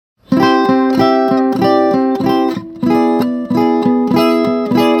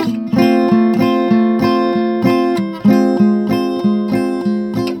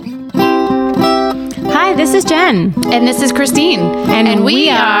Jen. And this is Christine. And we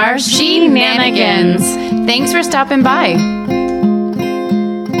are She-Nanigans. Thanks for stopping by.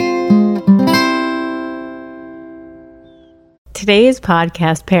 Today's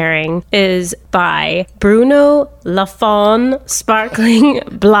podcast pairing is by Bruno Lafon Sparkling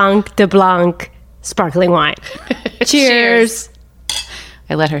Blanc de Blanc Sparkling Wine. Cheers.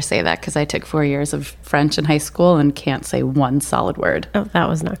 I let her say that because I took 4 years of French in high school and can't say one solid word. Oh, that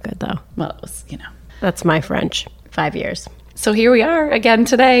was not good, though. Well, it was, That's my French. 5 years. So here we are again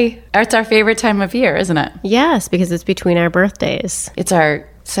today. It's our favorite time of year, isn't it? Yes, because it's between our birthdays. It's our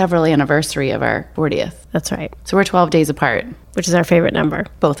several anniversary of our 40th. That's right. So we're 12 days apart. Which is our favorite number.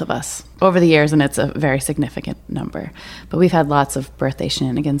 Both of us. Over the years, and it's a very significant number. But we've had lots of birthday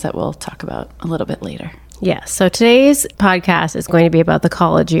shenanigans that we'll talk about a little bit later. Yes. So today's podcast is going to be about the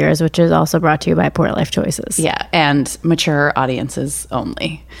college years, which is also brought to you by Poor Life Choices. Yeah, and mature audiences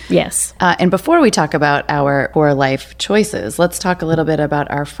only. Yes. And before we talk about our Poor Life Choices, let's talk a little bit about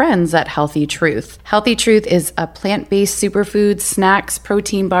our friends at Healthy Truth. Healthy Truth is a plant-based superfood, snacks,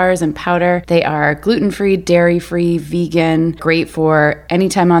 protein bars, and powder. They are gluten-free, dairy-free, vegan, great for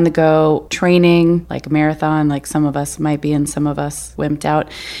anytime on the go, training, like a marathon, like some of us might be and some of us wimped out.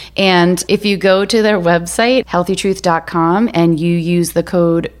 And if you go to their website, healthytruth.com, and you use the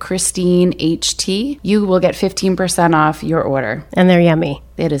code ChristineHT, you will get 15% off your order. And they're yummy.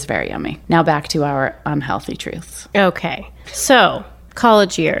 It is very yummy. Now back to our unhealthy truths. Okay. So,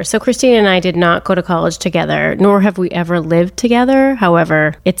 college years. So Christine and I did not go to college together, nor have we ever lived together.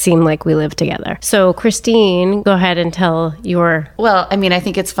 However, it seemed like we lived together. So Christine, go ahead and tell your... Well, I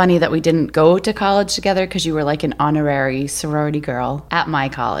think it's funny that we didn't go to college together because you were like an honorary sorority girl at my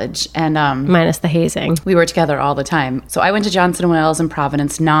college. And minus the hazing. We were together all the time. So I went to Johnson & Wales in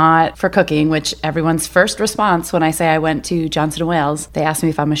Providence, not for cooking, which everyone's first response when I say I went to Johnson & Wales, they asked me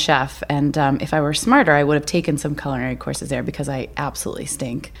if I'm a chef. And if I were smarter, I would have taken some culinary courses there because I absolutely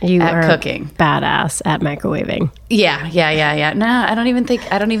stink at cooking. Badass at microwaving. Yeah. No, I don't even think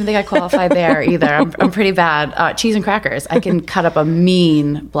I qualify there either. I'm pretty bad. Cheese and crackers. I can cut up a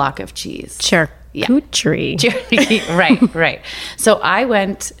mean block of cheese. Charcuterie. Right. So I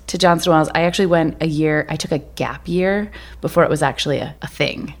went to Johnson & Wales. I actually went a year. I took a gap year before it was actually a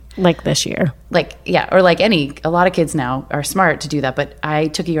thing. Like this year. Or like a lot of kids now are smart to do that, but I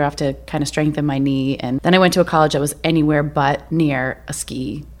took a year off to kind of strengthen my knee, and then I went to a college that was anywhere but near a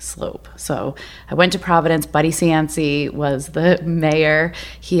ski slope. So I went to Providence. Buddy Cianci was the mayor.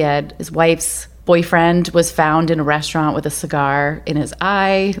 He had his wife's boyfriend was found in a restaurant with a cigar in his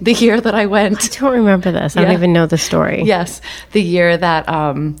eye the year that I went. I don't remember this. I don't even know the story. Yes. The year that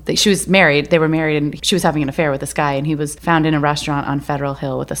she was married. They were married and she was having an affair with this guy, and he was found in a restaurant on Federal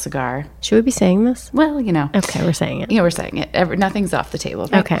Hill with a cigar. Should we be saying this? Well, Okay, we're saying it. We're saying it. Nothing's off the table.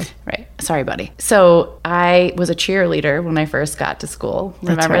 Right? Okay. Right. Sorry, buddy. So I was a cheerleader when I first got to school.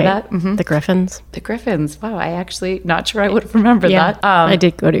 Remember that? Mm-hmm. The Griffins. The Griffins. Wow. I actually not sure I would have remembered that. I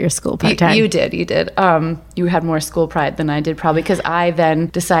did go to your school part-time. You did. You had more school pride than I did probably, because I then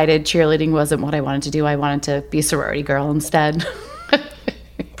decided cheerleading wasn't what I wanted to do. I wanted to be a sorority girl instead.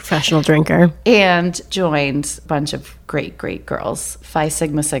 Professional drinker. And joined a bunch of great girls, Phi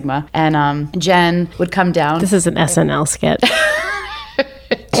Sigma Sigma. And Jen would come down. This is an SNL skit.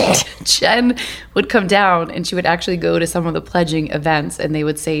 Jen would come down and she would actually go to some of the pledging events, and they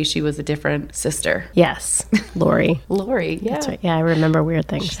would say she was a different sister. Yes. Lori. Lori, yeah. That's right. Yeah, I remember weird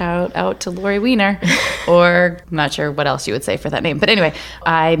things. Shout out to Lori Weiner. Or I'm not sure what else you would say for that name. But anyway,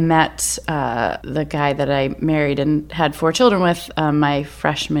 I met the guy that I married and had 4 children with my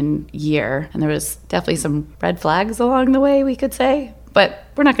freshman year. And there was definitely some red flags along the way, we could say. But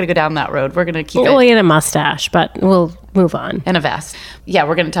we're not going to go down that road. We're going to keep it. Well, he had a mustache, but we'll move on. And a vest. Yeah,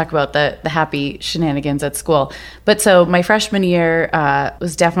 we're going to talk about the happy shenanigans at school. But so my freshman year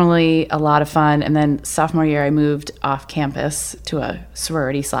was definitely a lot of fun. And then sophomore year, I moved off campus to a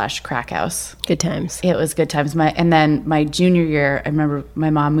sorority/crack house. Good times. It was good times. And then my junior year, I remember my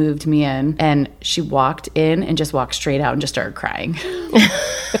mom moved me in, and she walked in and just walked straight out and just started crying.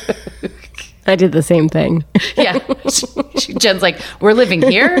 I did the same thing. Yeah. Jen's like, we're living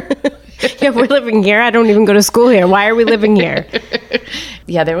here? Yeah, we're living here. I don't even go to school here. Why are we living here?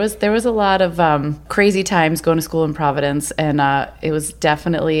 Yeah, there was a lot of crazy times going to school in Providence, and it was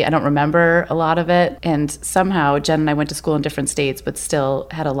definitely, I don't remember a lot of it, and somehow Jen and I went to school in different states, but still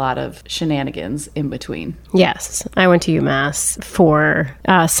had a lot of shenanigans in between. Yes, I went to UMass for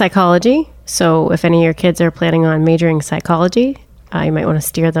psychology, so if any of your kids are planning on majoring psychology, you might want to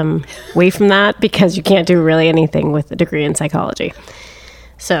steer them away from that because you can't do really anything with a degree in psychology.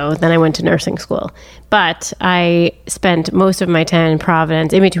 So then I went to nursing school. But I spent most of my time in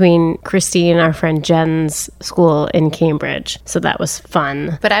Providence, in between Christine, our friend Jen's school in Cambridge. So that was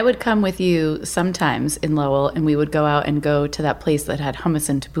fun. But I would come with you sometimes in Lowell, and we would go out and go to that place that had hummus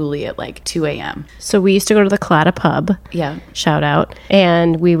and tabbouleh at like 2 a.m. So we used to go to the Claddagh pub. Yeah. Shout out.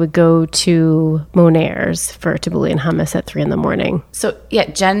 And we would go to Monaire's for tabbouleh and hummus at 3 a.m. So yeah,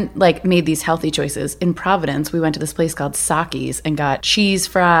 Jen like made these healthy choices. In Providence, we went to this place called Saki's and got cheese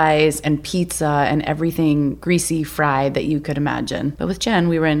fries and pizza and everything greasy fried that you could imagine. But with Jen,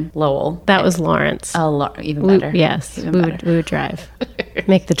 we were in Lowell. That was Lawrence. Even better. Yes, Even we better. would drive.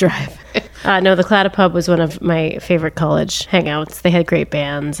 Make the drive. No, the Claddagh pub was one of my favorite college hangouts. They had great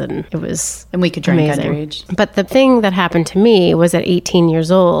bands, and it was And we could drink amazing. underage. But the thing that happened to me was at 18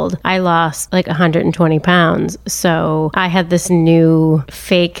 years old, I lost like 120 pounds. So I had this new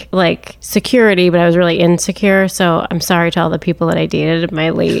fake like security, but I was really insecure. So I'm sorry to all the people that I dated in my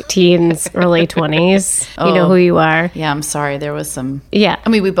late teens, early 20s. You know who you are. Yeah, I'm sorry. There was some. Yeah. I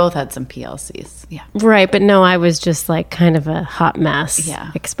mean, we both had some PLCs. Yeah. Right, but no, I was just like kind of a hot mess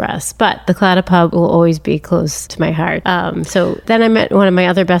express. But the Claddagh pub will always be close to my heart. So then I met one of my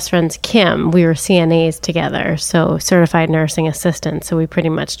other best friends, Kim. We were CNAs together, so certified nursing assistant. So we pretty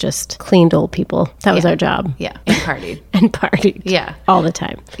much just cleaned old people. That was our job. Yeah. And partied. And partied. Yeah. All the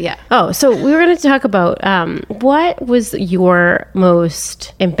time. Yeah. Oh, so we were going to talk about what was your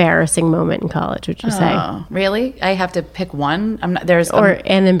most embarrassing moment in college, would you say? Oh, really? I have to pick one? I'm not, there's Or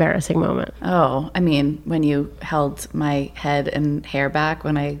an embarrassing moment? I mean, when you held my head and hair back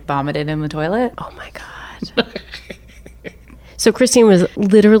when I vomited in the toilet. Oh my God. So Christine was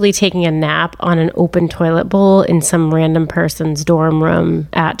literally taking a nap on an open toilet bowl in some random person's dorm room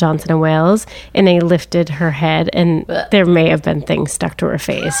at Johnson & Wales, and they lifted her head, and there may have been things stuck to her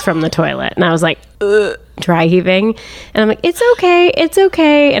face from the toilet. And I was like, ugh, dry heaving. And I'm like, it's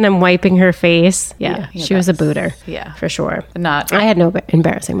okay. And I'm wiping her face. Yeah, she was a booter. Yeah. For sure. Not. I had no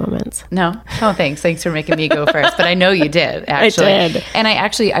embarrassing moments. No? Oh, thanks. Thanks for making me go first. But I know you did, actually. I did. And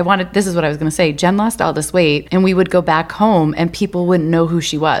this is what I was going to say. Jen lost all this weight, and we would go back home, and people wouldn't know who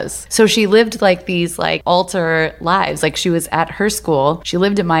she was. So she lived like these like alter lives. Like she was at her school. She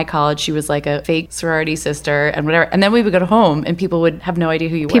lived at my college. She was like a fake sorority sister and whatever. And then we would go home, and people would have no idea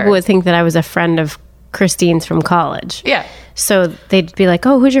who you were. People would think that I was a friend of Christine's from college. Yeah. So they'd be like,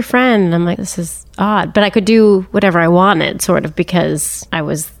 oh, who's your friend? And I'm like, this is odd. But I could do whatever I wanted, sort of, because I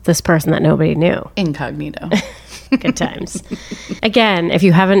was this person that nobody knew. Incognito. Good times. Again, if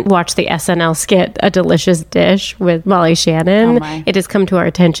you haven't watched the SNL skit, A Delicious Dish with Molly Shannon, it has come to our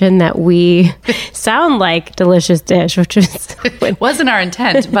attention that we sound like Delicious Dish, which is... Wasn't our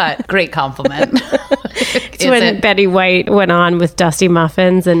intent, but great compliment. It's when Betty White went on with Dusty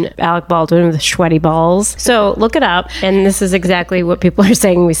Muffins and Alec Baldwin with Sweaty Balls. So look it up, and this is exactly what people are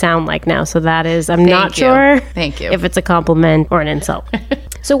saying we sound like now. So that is, I'm not sure Thank you. if it's a compliment or an insult.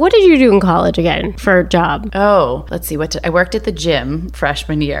 So what did you do in college again for a job? Oh, let's see. I worked at the gym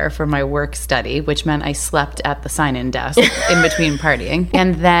freshman year for my work study, which meant I slept at the sign-in desk in between partying.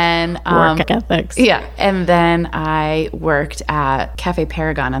 And then... Work ethics. Yeah. And then I worked at Cafe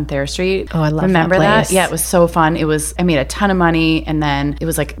Paragon on Thayer Street. Oh, I love Remember that place. Yeah, it was so fun. I made a ton of money, and then it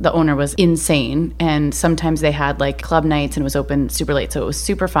was like the owner was insane. And sometimes they had like club nights, and it was open super late. So it was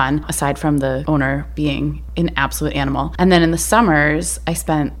super fun, aside from the owner being an absolute animal. And then in the summers, I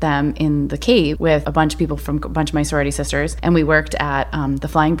spent them in the cave with a bunch of people from a bunch of my sorority sisters, and we worked at the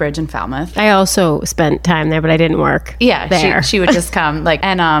Flying Bridge in Falmouth. I also spent time there, but I didn't work there. She would just come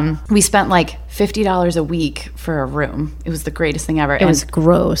and we spent like $50 a week for a room. It was the greatest thing ever. It was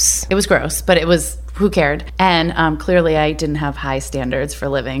gross. It was gross, but it was, who cared? And clearly I didn't have high standards for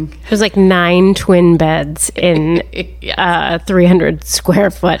living. It was like 9 twin beds in a 300 square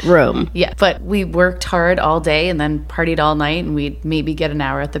foot room. Yeah, but we worked hard all day and then partied all night, and we'd maybe get an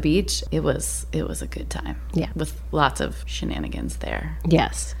hour at the beach. It was a good time. Yeah. With lots of shenanigans there.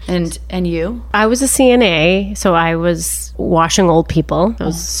 Yes. And you? I was a CNA, so I was washing old people. It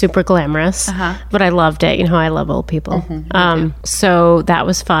was super glamorous, but I loved it. You know how I love old people. So that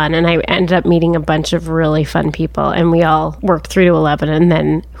was fun, and I ended up meeting a bunch of really fun people, and we all worked 3 to 11, and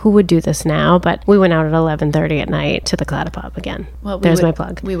then who would do this now? But we went out at 11:30 at night to the Claddagh pub again. Well, there's my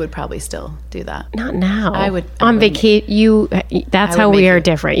plug. We would probably still do that. Not now. I would on vacation. That's how we are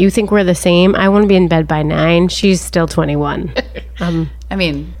different. You think we're the same. I want to be in bed by 9. She's still 21. I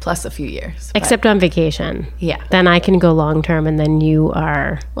mean, plus a few years. but- Except on vacation. Yeah. Then I can go long term, and then you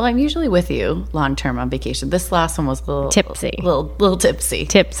are Well, I'm usually with you long term on vacation. This last one was a little Tipsy. little tipsy.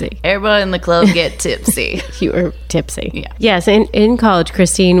 tipsy. Everybody in the club get tipsy. You were tipsy. Yeah. Yes. In college,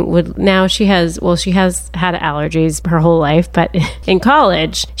 Christine she has had allergies her whole life, but in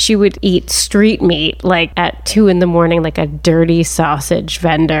college, she would eat street meat like at 2 a.m, like a dirty sausage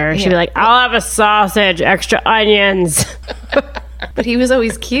vendor. She'd be like, I'll have a sausage, extra onions. But he was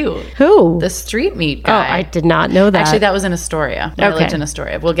always cute. Who? The street meat Oh, guy. I did not know that. Actually, that was in Astoria. I Okay. lived in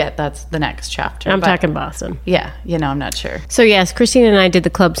Astoria. That's the next chapter. I'm But, talking Boston. Yeah, I'm not sure. So yes, Christine and I did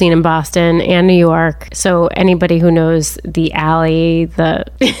the club scene in Boston and New York. So anybody who knows the alley,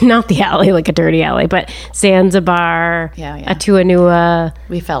 not the alley, like a dirty alley, but Zanzibar, Yeah. Atuanua.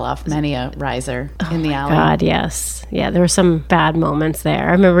 We fell off many a riser in the alley. God, yes. Yeah, there were some bad moments there.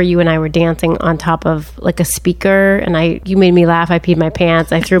 I remember you and I were dancing on top of like a speaker, and you made me laugh. I peed my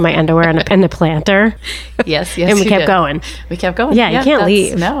pants. I threw my underwear in the planter. Yes, And we you kept did. going. We kept going. Yeah, you can't that's-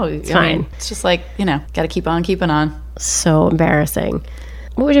 leave. No, It's I fine. mean, it's just like, got to keep on keeping on. So embarrassing.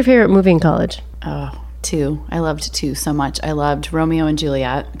 What was your favorite movie in college? Oh, 2. I loved 2 so much. I loved Romeo and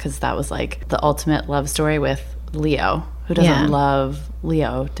Juliet because that was like the ultimate love story with Leo. Who doesn't Yeah. love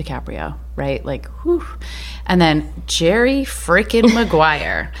Leo DiCaprio, right? Like, whew. And then Jerry freaking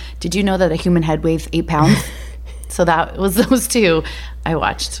Maguire. Did you know that a human head weighs 8 pounds? So that was those 2 I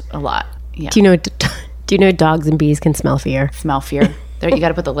watched a lot. Yeah. Do you know dogs and bees can smell fear? Smell fear. There, you got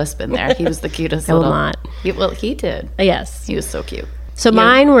to put the lisp in there. He was the cutest I will little. not. He did. Yes. He was so cute. So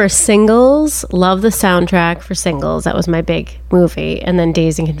mine were Singles. Love the soundtrack for Singles. That was my big movie. And then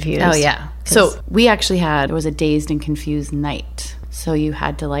Dazed and Confused. Oh yeah. So we actually it was a Dazed and Confused night. So you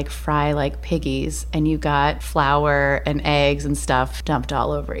had to like fry like piggies, and you got flour and eggs and stuff dumped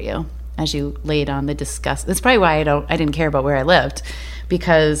all over you as you laid on the disgust. That's probably why I didn't care about where I lived,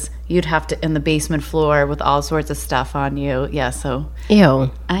 because you'd have to in the basement floor with all sorts of stuff on you. Yeah. So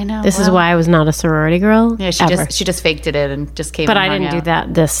Ew. I know. This is why I was not a sorority girl. Yeah. She ever. just faked it in and just came. But and I hung didn't do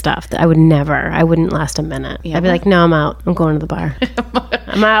out. this stuff. I wouldn't last a minute. I'd be like, no, I'm out. I'm going to the bar.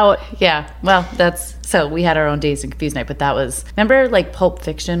 I'm out. Yeah. Well, so we had our own Dazed and Confused night, but that was, remember like Pulp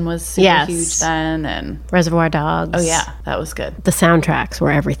Fiction was super Yes. huge then, and Reservoir Dogs. oh yeah, that was good. The soundtracks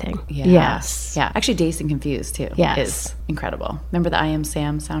were everything. Yeah. Yes. Yeah. Actually, Dazed and Confused too. Yes. Is incredible. Remember the I Am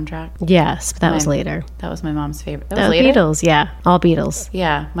Sam soundtrack? Yes. But that was later. That was my mom's favorite. That The was later. Beatles. Yeah. All Beatles.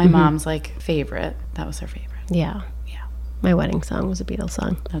 Yeah. My mom's like favorite. That was her favorite. Yeah. Yeah. My wedding song was a Beatles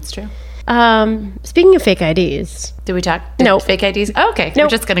song. That's true. Speaking of fake IDs, Did we talk? Nope. Fake IDs? Oh, okay. We're Nope.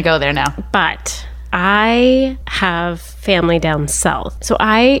 just going to go there now. but I have family down south. So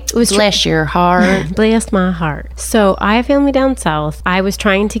I was Bless your heart. bless my heart. So I have family down south. I was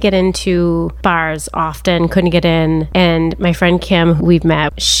trying to get into bars often, couldn't get in. And my friend Kim, who we've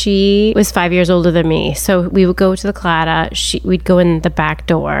met, she was 5 years older than me. So we would go to the Claddagh. We'd go in the back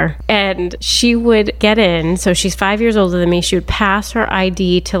door and she would get in. So she's 5 years older than me. She would pass her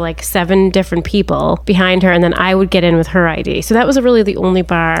ID to like 7 different people behind her. And then I would get in with her ID. So that was really the only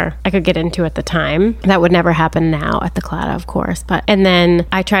bar I could get into at the time. That would never happen now at the Claddagh, of course. And then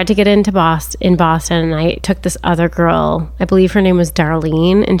I tried to get into Boston, and I took this other girl. I believe her name was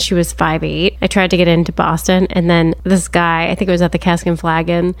Darlene, and she was 5'8". I tried to get into Boston, and then this guy, I think it was at the Cask and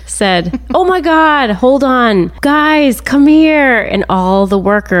Flagon, said, "Oh my God, hold on, guys, come here!" And all the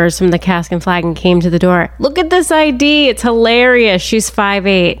workers from the Cask and Flagon came to the door. "Look at this ID! It's hilarious. She's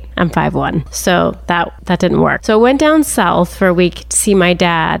 5'8". I'm 5'1". So that didn't work. So I went down south for a week to see my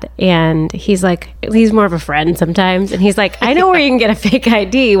dad, and he's more of a friend sometimes. And he's like, "I know where you can get a fake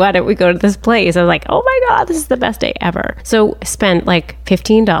ID. Why don't we go to this place?" I was like, "Oh my God, this is the best day ever." So spent like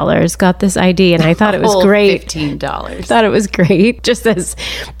 $15, got this ID, and I thought it was Whole great. $15. Thought it was great, just as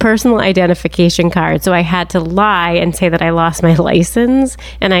personal identification card. So I had to lie and say that I lost my license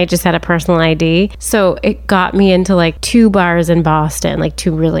and I just had a personal ID. So it got me into like 2 bars in Boston, like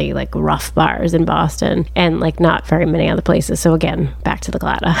 2 really like rough bars in Boston, and like not very many other places. So again, back to the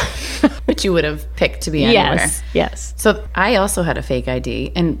Claddagh. Which you would have picked to be anywhere. Yes. So I also had a fake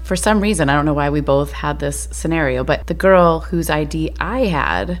ID, and for some reason, I don't know why we both had this scenario, but the girl whose ID I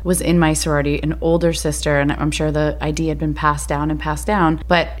had was in my sorority, an older sister, and I'm sure the ID had been passed down,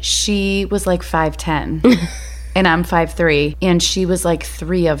 but she was like 5'10". and I'm 5'3", and she was like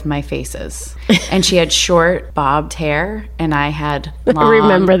 3 of my faces. And she had short bobbed hair, and I had long,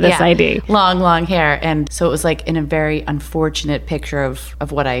 remember this ID. long hair. And so it was like in a very unfortunate picture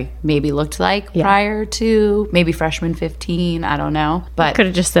of what I maybe looked like prior to maybe freshman 15. I don't know. But Could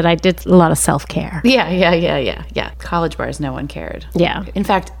have just said I did a lot of self-care. yeah. College bars, no one cared. Yeah. In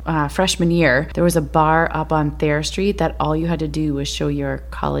fact, freshman year, there was a bar up on Thayer Street that all you had to do was show your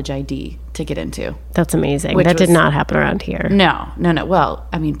college ID to get into. That's amazing. Which That did was- not happen around here. No. Well,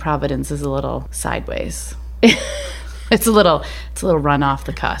 I mean, Providence is a little sideways. It's a little run off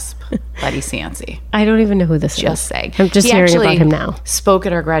the cusp. Buddy Sancy. I don't even know who this Just is. saying. I'm just He hearing about actually him now. Spoke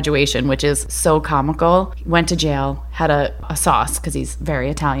at our graduation, which is so comical. Went to jail, had a sauce because he's very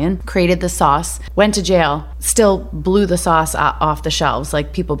Italian. Created the sauce, went to jail, still blew the sauce off the shelves.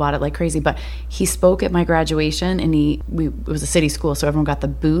 Like people bought it like crazy. But he spoke at my graduation, and it was a city school, so everyone got the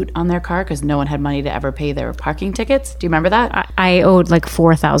boot on their car because no one had money to ever pay their parking tickets. Do you remember that? I owed like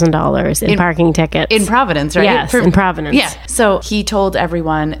 $4,000 in parking tickets. In Providence, right? Yes, in Providence. Yeah. So he told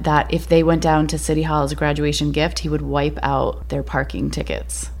everyone that if they went down to City Hall as a graduation gift, he would wipe out their parking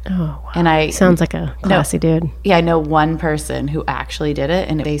tickets. Oh, wow. And Sounds like a classy dude. Yeah, I know one person who actually did it,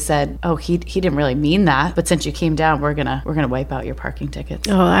 and they said, "Oh, he didn't really mean that, but since you came down, we're gonna wipe out your parking tickets."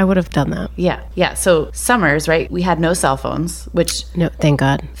 Oh, I would have done that. Yeah. So summers, right? We had no cell phones, which No, thank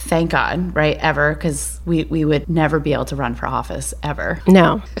God. thank God, right? Ever, because we would never be able to run for office ever.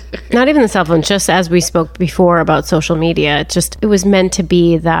 No, not even the cell phone. Just as we spoke before about social media, it was meant to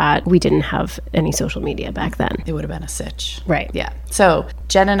be that we didn't have any social media back then. It would have been a sitch. Right. Yeah. So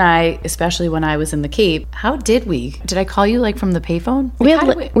Jen and I, especially when I was in the Cape, how did we? Did I call you like from the payphone? We How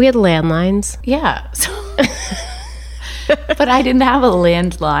had did we had landlines. Yeah. So, but I didn't have a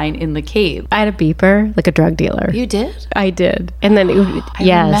landline in the Cape. I had a beeper, like a drug dealer. You did? I did. And then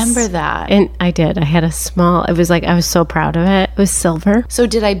yes. remember that. And I did. I had a small, it was like, I was so proud of it. It was silver. So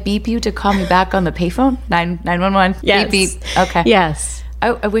did I beep you to call me back on the payphone? 911. Yes. Beep beep. Okay. Yes.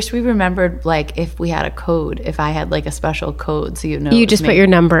 I wish we remembered, like, if we had a code, if I had like a special code, so know You it was just me put your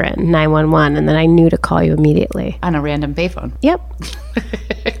number in, 911, and then I knew to call you immediately. on a random payphone. Yep.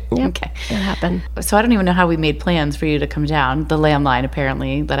 Yep. Okay. That happened. So I don't even know how we made plans for you to come down. The landline,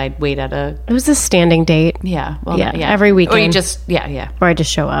 apparently, that I'd wait at a It was a standing date. yeah. Well, Yeah, every weekend. Or you just yeah. Or I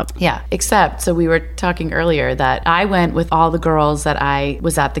just show up. Yeah, except, so we were talking earlier that I went with all the girls that I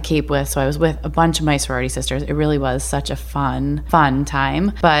was at the Cape with. So I was with a bunch of my sorority sisters. It really was such a fun time.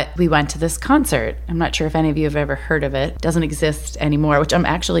 But we went to this concert. I'm not sure if any of you have ever heard of it. It doesn't exist anymore, which I'm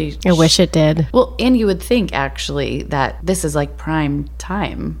actually... I wish it did. Well, and you would think, actually, that this is like prime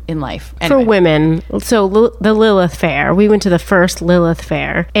time in life. For women. So the Lilith Fair, we went to the first Lilith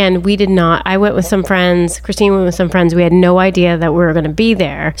Fair, and we did not, I went with some friends, Christine went with some friends, we had no idea that we were going to be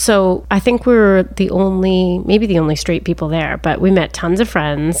there. So I think we were maybe the only straight people there, but we met tons of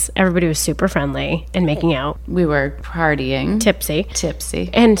friends. Everybody was super friendly and making out. We were partying. Tipsy.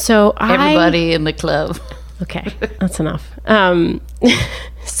 And so Everybody in the club. Okay, that's enough.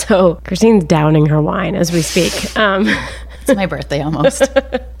 So Christine's downing her wine as we speak. It's my birthday almost.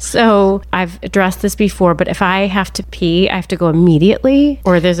 So I've addressed this before, but if I have to pee, I have to go immediately,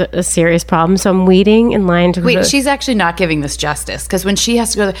 or there's a serious problem. So I'm waiting in line to go. Wait, she's actually not giving this justice, because when she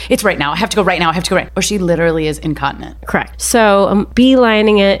has to go, it's right now. I have to go right now. Or she literally is incontinent. Correct. So I'm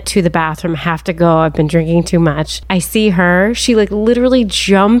beelining it to the bathroom. Have to go. I've been drinking too much. I see her. She like literally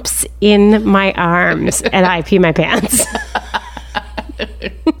jumps in my arms, and I pee my pants.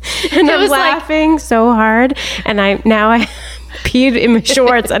 And I'm laughing so hard, and I peed in my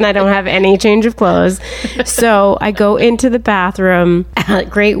shorts, and I don't have any change of clothes. So I go into the bathroom at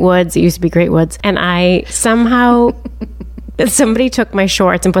Great Woods. It used to be Great Woods, and I somehow somebody took my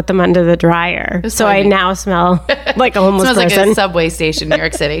shorts and put them under the dryer. So I now smell like a homeless Smells person. like a subway station in New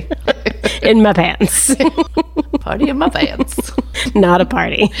York City. In my pants. Party in my pants. Not a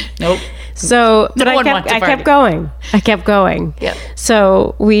party. Nope. So, but No I one wants to kept party. I kept going. Yep.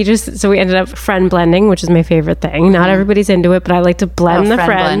 So we ended up friend blending, which is my favorite thing. Not everybody's into it, but I like to blend the friend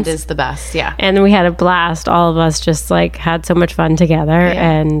friends. blend is the best. Yeah. And then we had a blast. All of us just like had so much fun together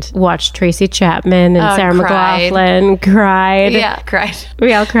and watched Tracy Chapman and Sarah cried. McLachlan cried. Yeah, cried.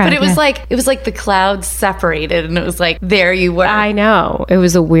 We all cried. But it was like the clouds separated, and it was like there you were. I know. It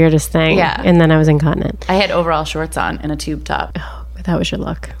was the weirdest thing. Yeah. And then I was incontinent. I had overall shorts on and a tube top. That was your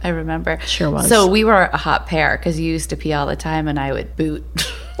luck. I remember. Sure was. So we were a hot pair because you used to pee all the time, and I would boot.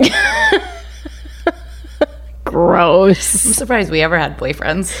 Gross. I'm surprised we ever had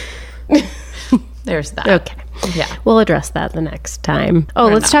boyfriends. There's that. Okay. Yeah. We'll address that the next time. Oh,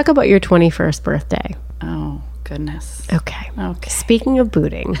 let's talk about your 21st birthday. Oh, goodness. Okay. Okay. Speaking of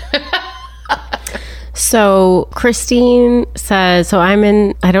booting. So Christine says, so I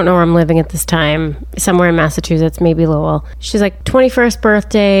don't know where I'm living at this time, somewhere in Massachusetts, maybe Lowell. She's like, 21st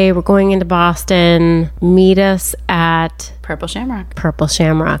birthday, we're going into Boston, meet us at Purple Shamrock. Purple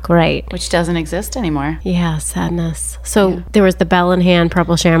Shamrock, right. Which doesn't exist anymore. Yeah, sadness. So there was the Bell in Hand,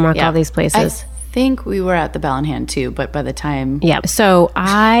 Purple Shamrock, all these places. I think we were at the Bell in Hand too, but by the time... Yeah, so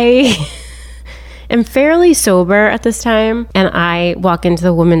I... am fairly sober at this time, and I walk into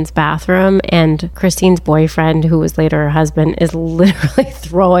the women's bathroom, and Christine's boyfriend, who was later her husband, is literally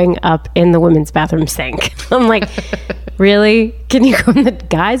throwing up in the women's bathroom sink. I'm like, really? Can you go in the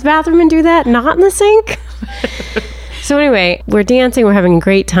guy's bathroom and do that? Not in the sink? So anyway, we're dancing, we're having a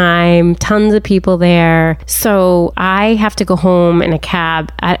great time, tons of people there. So I have to go home in a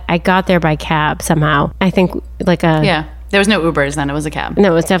cab. I got there by cab somehow. I think like a... Yeah. There was no Ubers then, it was a cab.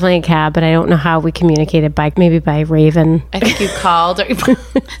 No, it was definitely a cab, but I don't know how we communicated maybe by Raven. I think you called,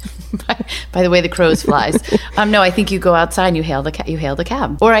 by the way the crows flies. No, I think you go outside and you hailed a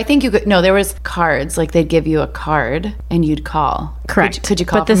cab. Or I think there was cards, like they'd give you a card and you'd call. Correct. Could you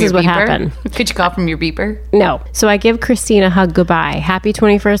call but this from is your what beeper? Happened. Could you call from your beeper? No. So I give Christine a hug goodbye. Happy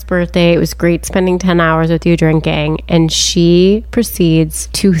 21st birthday. It was great spending 10 hours with you drinking. And she proceeds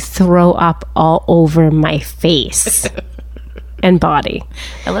to throw up all over my face. And body.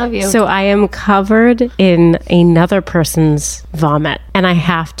 I love you. So I am covered in another person's vomit, and I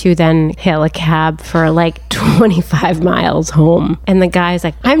have to then hail a cab for like 25 miles home. And the guy's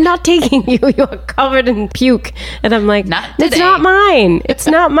like, I'm not taking you. You're covered in puke. And I'm like, it's not mine. It's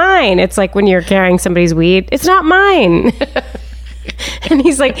not mine. It's like when you're carrying somebody's weed. It's not mine. And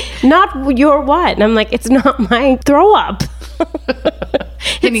he's like, not your what? And I'm like, it's not my throw up.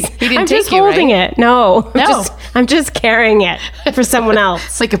 And he didn't I'm take just you, holding right? it. No. I'm just carrying it for someone else.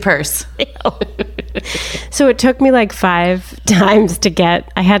 It's like a purse. So it took me like 5 times to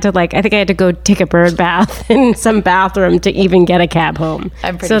get, I think I had to go take a bird bath in some bathroom to even get a cab home.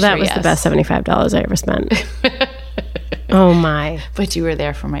 I'm pretty sure sure, that was the best $75 I ever spent. Oh my. But you were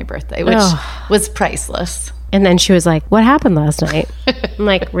there for my birthday, which was priceless. And then she was like, what happened last night? I'm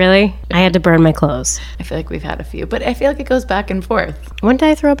like, really? I had to burn my clothes. I feel like we've had a few, but I feel like it goes back and forth. When did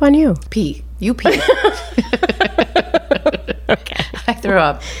I throw up on you? Pee. You pee. Okay. I threw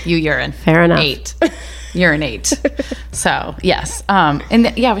up. You urine. Fair enough. Urinate. So, yes.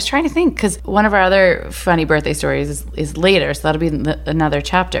 I was trying to think because one of our other funny birthday stories is later, so that'll be another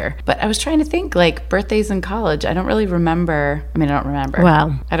chapter. But I was trying to think, like, birthdays in college. I don't really remember. I don't remember.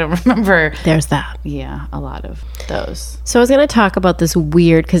 Well, I don't remember. There's that. Yeah, a lot of those. So I was going to talk about this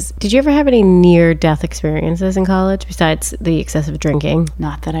weird, because did you ever have any near-death experiences in college besides the excessive drinking?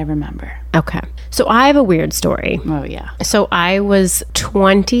 Not that I remember. Okay. So I have a weird story. Oh, yeah. So I was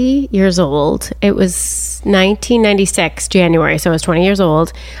 20 years old. It was 1996, January. So I was 20 years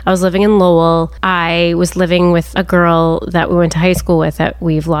old. I was living in Lowell. I was living with a girl that we went to high school with that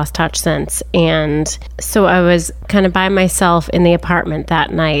we've lost touch since. And so I was kind of by myself in the apartment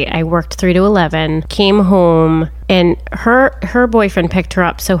that night. I worked 3 to 11, came home, and her boyfriend picked her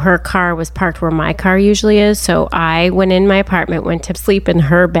up. So her car was parked where my car usually is. So I went in my apartment, went to sleep in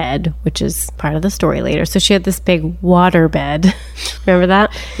her bed, which is part of the story later. So she had this big water bed. Remember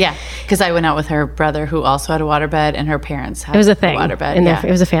that? Yeah, because I went out with her brother who also had a water bed, and her parents had a thing. water bed. It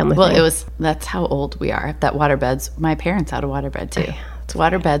was a family thing. Well, that's how old we are, that water beds. My parents had a water bed too.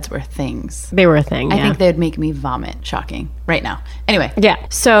 Water beds were things. They were a thing, I think they'd make me vomit. Shocking. Right now. Anyway. Yeah.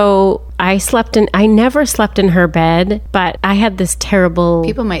 So I never slept in her bed, but I had this terrible...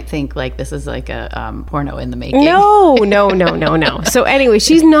 People might think like this is like a porno in the making. No. So anyway,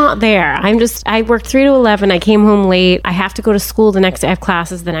 she's not there. I worked 3 to 11. I came home late. I have to go to school the next day. I have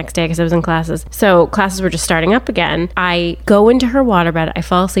classes the next day because I was in classes. So classes were just starting up again. I go into her waterbed. I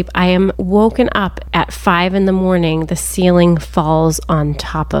fall asleep. I am woken up at 5 a.m. The ceiling falls on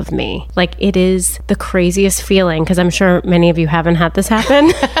top of me. Like, it is the craziest feeling, because I'm sure many of you haven't had this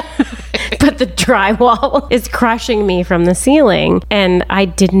happen. But the drywall is crushing me from the ceiling, and I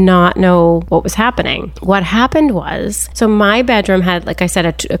did not know what was happening. What happened was, so my bedroom had, like I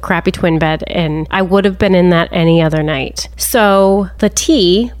said, a crappy twin bed, and I would have been in that any other night. So the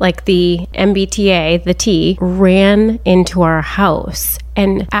T, like the MBTA, the T, ran into our house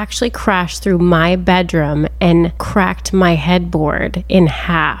and actually crashed through my bedroom and cracked my headboard in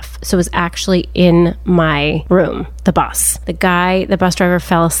half. So it was actually in my room. the bus. The bus driver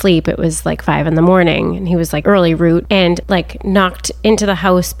fell asleep. It was like 5 a.m. and he was like early route and like knocked into the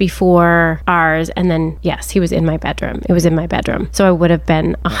house before ours. And then, yes, he was in my bedroom. It was in my bedroom. So I would have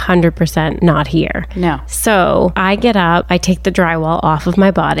been 100% not here. No. So I get up, I take the drywall off of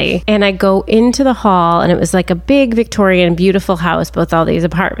my body and I go into the hall, and it was like a big Victorian, beautiful house, both all these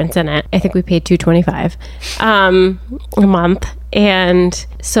apartments in it. I think we paid $225 a month. And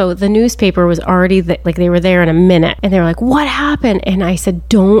so the newspaper was already like they were there in a minute, and they were like, "What happened?" And I said,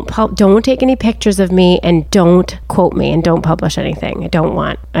 "Don't take any pictures of me, and don't quote me, and don't publish anything. I don't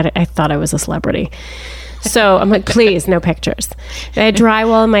want." I thought I was a celebrity, so I'm like, "Please, no pictures." I had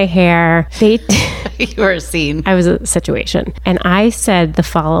drywall in my hair. You were a scene. I was a situation, and I said the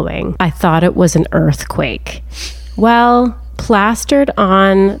following: "I thought it was an earthquake." Well, plastered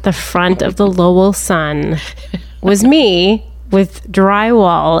on the front of the Lowell Sun was me. With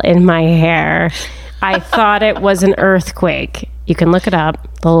drywall in my hair. I thought it was an earthquake. You can look it up.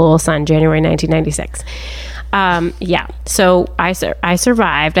 The Lowell Sun, January 1996. Yeah. So I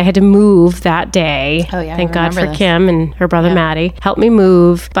survived. I had to move that day. Oh, yeah. Thank God for Kim and her brother Maddie. Helped me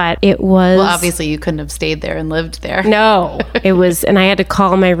move. But it was... Well, obviously you couldn't have stayed there and lived there. No. It was... And I had to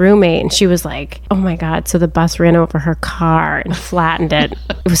call my roommate, and she was like, "Oh my God." So the bus ran over her car and flattened it.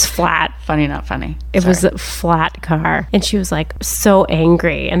 It was flat. Funny, not funny. It was a flat car. And she was like so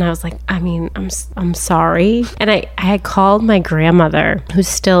angry. And I was like, I mean, I'm sorry. And I had called my grandmother, who's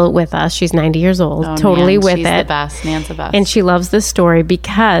still with us. She's 90 years old. Totally with She's it. the best. Nan's the best. And she loves this story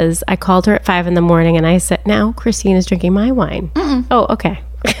because I called her at 5 a.m. and I said, "Now Christine is drinking my wine." Oh, okay.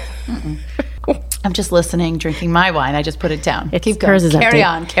 I'm just listening, drinking my wine. I just put it down. Keep going. hers is Carry empty.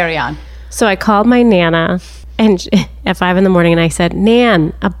 on, carry on. So I called my Nana and at 5 a.m. and I said,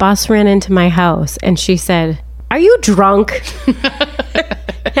 "Nan, a bus ran into my house." And she said, "Are you drunk?"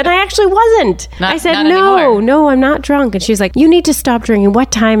 And I actually wasn't. I said, not no, anymore. no, I'm not drunk. And she's like, "You need to stop drinking.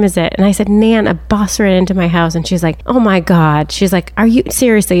 What time is it?" And I said, "Nan, a bus ran into my house." And she's like, "Oh my God." She's like, are you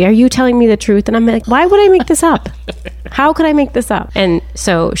telling me the truth?" And I'm like, why would I make this up? How could I make this up? And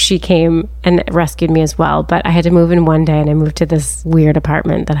so she came and rescued me as well. But I had to move in one day, and I moved to this weird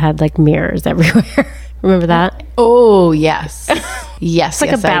apartment that had like mirrors everywhere. Remember that? Oh, yes. Yes,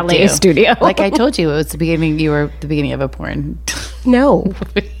 It's like a ballet I do. studio. Like I told you, it was the beginning. You were the beginning of a porn. No.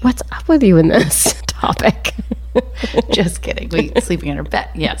 What's up with you in this topic? Just kidding. We sleeping in our bed.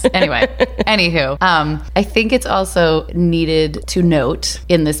 Yes. Anyway, anywho, I think it's also needed to note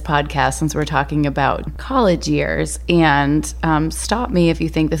in this podcast, since we're talking about college years, and stop me if you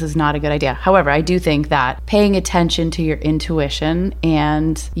think this is not a good idea. However, I do think that paying attention to your intuition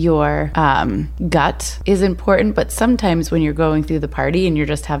and your gut is important, but sometimes when you're going through the party and you're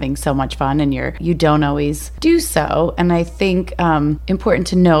just having so much fun and you don't always do so. And I think important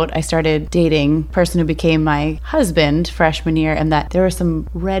to note, I started dating a person who became my husband freshman year, and that there were some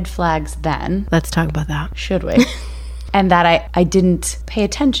red flags then. Let's talk about that. Should we? And that I didn't pay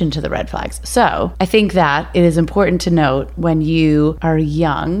attention to the red flags. So I think that it is important to note when you are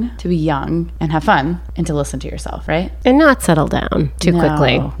young, to be young and have fun and to listen to yourself, right? And not settle down too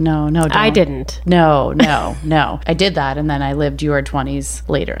quickly. No, don't. I didn't. No. I did that, and then I lived your 20s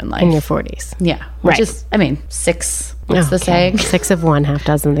later in life. In your 40s. Yeah. Which Right. is, I mean, six. What's the Okay. saying? 6 of one, half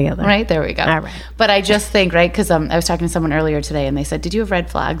dozen of the other. Right, there we go. All right. But I just think, right, because I was talking to someone earlier today, and they said, "Did you have red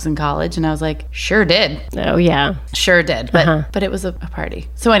flags in college?" And I was like, "Sure did, Oh, yeah. sure did." But it was a party.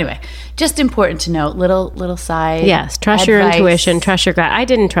 So anyway, just important to note, little side. Yes. Trust your advice. intuition. Trust your gut. I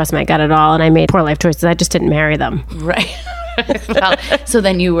didn't trust my gut at all, and I made poor life choices. I just didn't marry them. Right. Well, so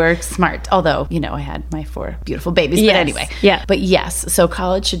then you were smart. Although, I had my 4 beautiful babies. But Yes. anyway. Yeah. But yes, so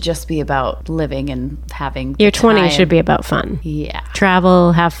college should just be about living and having Your the 20s time. should be about fun. Yeah.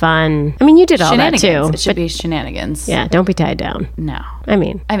 Travel, have fun. I mean, you did all that Shenanigans. too. It should be shenanigans. Yeah, don't be tied down. No. I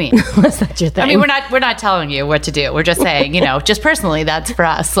mean, unless that's your thing. I mean, we're not telling you what to do. We're just saying, just personally, that's for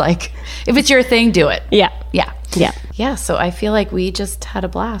us. Like, if it's your thing, do it. Yeah. Yeah. Yeah. Yeah. So I feel like we just had a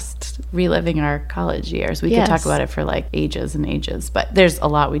blast reliving our college years. We could Yes. talk about it for like ages and ages, but there's a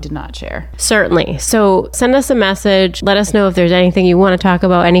lot we did not share. Certainly. So send us a message. Let us know if there's anything you want to talk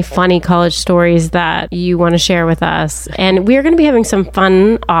about, any funny college stories that you want to share with us. And we're going to be having some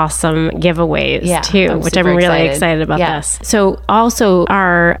fun, awesome giveaways too, which I'm super really excited about Yeah. this. So also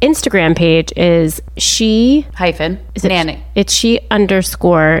our Instagram page is it's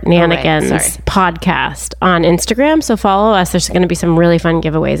she_nanigans sorry. podcast on Instagram. So follow us. There's going to be some really fun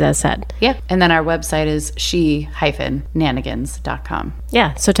giveaways, as said. Yeah. And then our website is she-nanigans.com.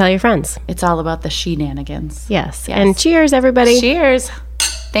 Yeah. So tell your friends. It's all about the she-nanigans. Yes. And cheers, everybody. Cheers.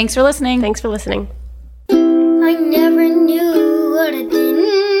 Thanks for listening. Thanks for listening. I never